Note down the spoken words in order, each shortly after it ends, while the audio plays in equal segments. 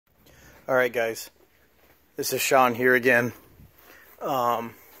Alright guys, this is Sean here again. I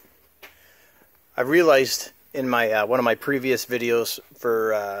realized in my one of my previous videos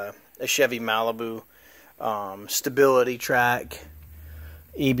for a Chevy Malibu, stabilatrac,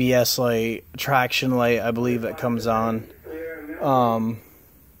 ABS light, traction light, I believe it comes on. I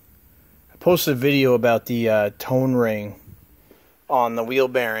posted a video about the tone ring on the wheel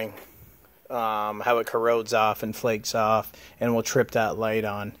bearing, how it corrodes off and flakes off and will trip that light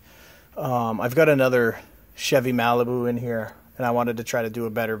on. I've got another Chevy Malibu in here, and I wanted to try to do a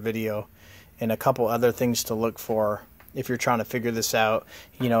better video and a couple other things to look for if you're trying to figure this out,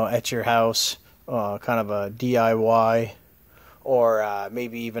 you know, at your house, kind of a DIY, or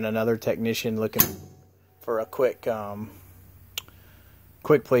maybe even another technician looking for a quick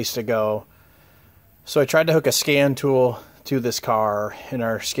place to go. So I tried to hook a scan tool to this car, and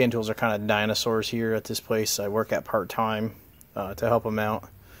our scan tools are kind of dinosaurs here at this place I work at part-time to help them out.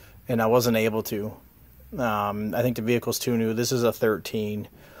 And I wasn't able to. I think the vehicle's too new. This is a 13.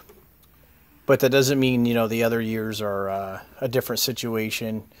 But that doesn't mean, you know, the other years are a different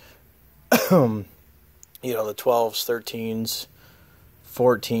situation. You know, the 12s, 13s,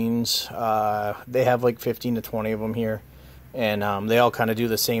 14s, they have like 15 to 20 of them here. And they all kind of do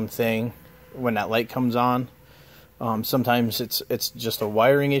the same thing when that light comes on. Sometimes it's just a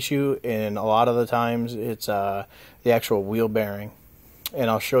wiring issue, and a lot of the times it's the actual wheel bearing. And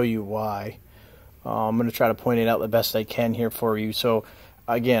I'll show you why. I'm going to try to point it out the best I can here for you. So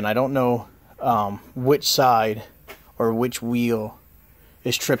again, I don't know which side or which wheel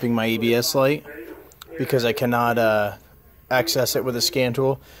is tripping my ABS light, because I cannot access it with a scan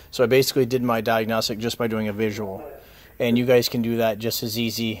tool. So I basically did my diagnostic just by doing a visual, and you guys can do that just as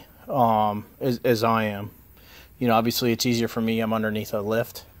easy as I am. You know, obviously it's easier for me, I'm underneath a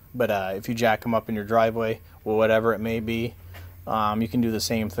lift, but if you jack them up in your driveway or whatever it may be, you can do the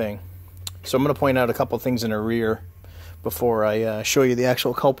same thing. So I'm going to point out a couple things in the rear before I show you the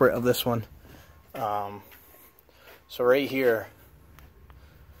actual culprit of this one. So right here,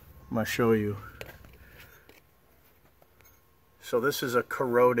 I'm going to show you. So this is a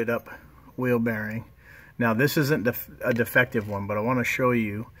corroded up wheel bearing. Now this isn't a defective one, but I want to show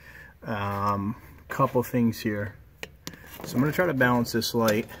you a couple things here. So I'm going to try to balance this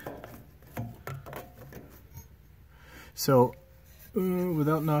light. So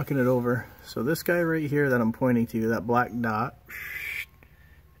without knocking it over. So this guy right here that I'm pointing to, that black dot,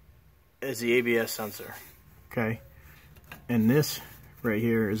 is the ABS sensor. Okay. And this right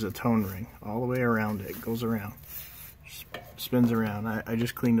here is a tone ring. All the way around it. Goes around. Spins around. I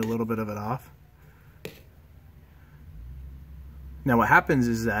just cleaned a little bit of it off. Now what happens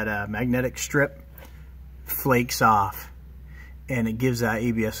is that magnetic strip flakes off, and it gives that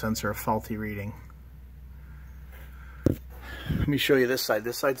ABS sensor a faulty reading. Let me show you this side.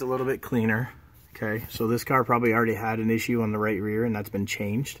 This side's a little bit cleaner. Okay, so this car probably already had an issue on the right rear, and that's been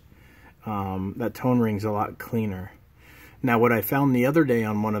changed. That tone ring's a lot cleaner. Now what I found the other day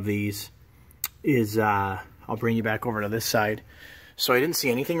on one of these is, I'll bring you back over to this side. So I didn't see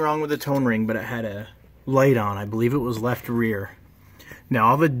anything wrong with the tone ring, but it had a light on. I believe it was left rear. Now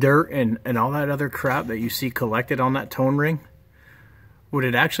all the dirt and all that other crap that you see collected on that tone ring, what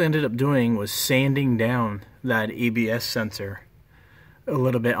it actually ended up doing was sanding down that ABS sensor a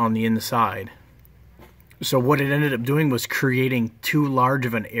little bit on the inside. So what it ended up doing was creating too large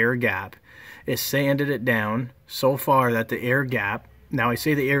of an air gap. It sanded it down so far that the air gap, now I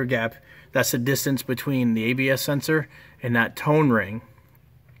say the air gap, that's the distance between the ABS sensor and that tone ring.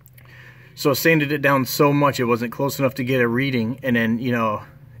 So it sanded it down so much it wasn't close enough to get a reading, and then, you know,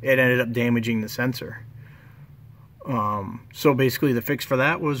 it ended up damaging the sensor. So basically the fix for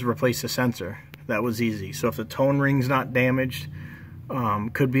that was replace the sensor. That was easy. So if the tone ring's not damaged,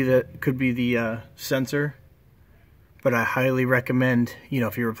 could be the sensor, but I highly recommend, you know,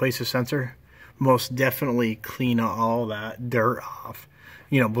 if you replace the sensor, most definitely clean all that dirt off.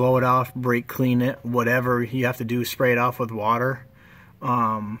 You know, blow it off, brake clean it, whatever you have to do, spray it off with water.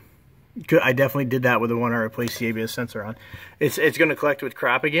 I definitely did that with the one I replaced the ABS sensor on. It's going to collect with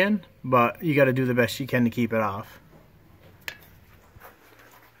crap again, but you got to do the best you can to keep it off.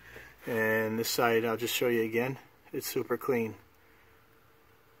 And this side, I'll just show you again. It's super clean.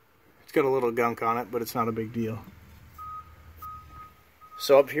 It's got a little gunk on it, but it's not a big deal.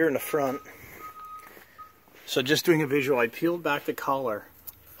 So up here in the front, so just doing a visual, I peeled back the collar.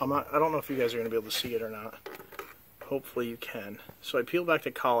 I don't know if you guys are going to be able to see it or not. Hopefully you can. So I peeled back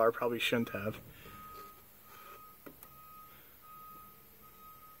the collar, probably shouldn't have.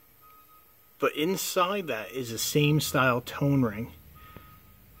 But inside that is the same style tone ring.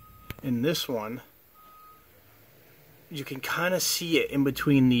 And this one you can kind of see it in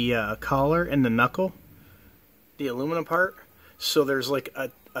between the collar and the knuckle, the aluminum part. So there's like a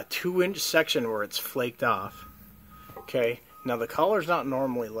 2-inch section where it's flaked off. Okay, now the collar's not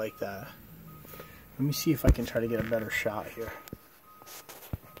normally like that. Let me see if I can try to get a better shot here.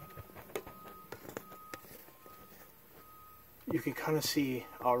 You can kind of see,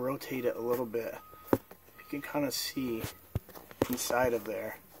 I'll rotate it a little bit. You can kind of see inside of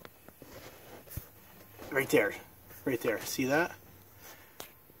there. Right there. Right there. See that?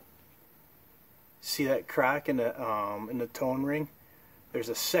 See that crack in the tone ring? There's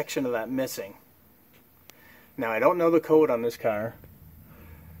a section of that missing. Now I don't know the code on this car,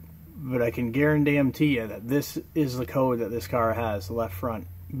 but I can guarantee you that this is the code that this car has, the left front,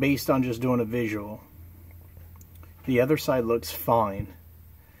 based on just doing a visual. The other side looks fine.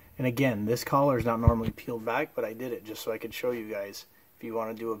 And again, this collar is not normally peeled back, but I did it just so I could show you guys if you want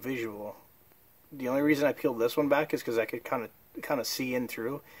to do a visual. The only reason I peeled this one back is because I could kind of see in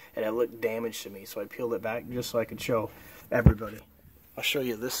through, and it looked damaged to me, so I peeled it back just so I could show everybody. I'll show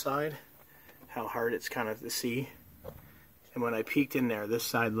you this side, how hard it's kind of to see. And when I peeked in there, this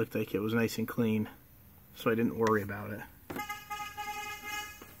side looked like it was nice and clean, so I didn't worry about it.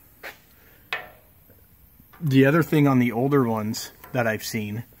 The other thing on the older ones that I've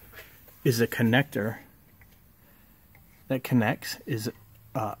seen is a connector that connects is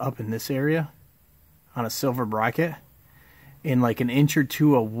up in this area on a silver bracket, and like 1 inch or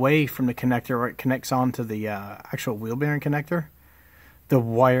 2 away from the connector where it connects onto the actual wheel bearing connector, the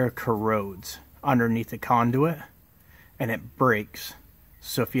wire corrodes underneath the conduit and it breaks.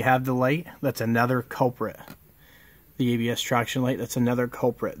 So if you have the light, that's another culprit. The ABS traction light, that's another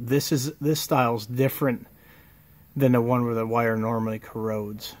culprit. This style's different than the one where the wire normally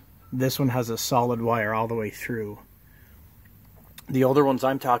corrodes. This one has a solid wire all the way through. The older ones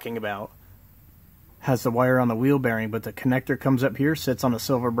I'm talking about has the wire on the wheel bearing, but the connector comes up here, sits on the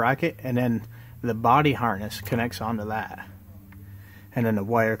silver bracket, and then the body harness connects onto that. And then the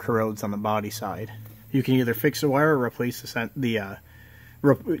wire corrodes on the body side. You can either fix the wire or replace fix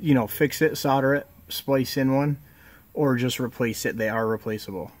it, solder it, splice in one, or just replace it. They are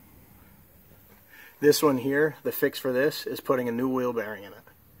replaceable. This one here, the fix for this is putting a new wheel bearing in it.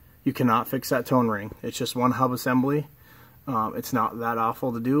 You cannot fix that tone ring. It's just one hub assembly. It's not that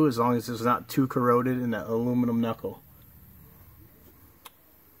awful to do as long as it's not too corroded in the aluminum knuckle.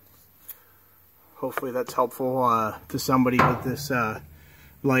 Hopefully that's helpful to somebody with this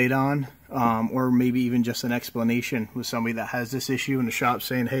light on, or maybe even just an explanation with somebody that has this issue in the shop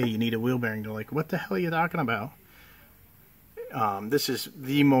saying, hey, you need a wheel bearing. They're like, what the hell are you talking about? This is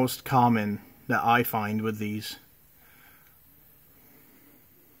the most common that I find with these.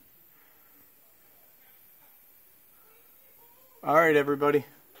 Alright everybody,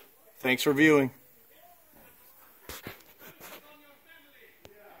 thanks for viewing.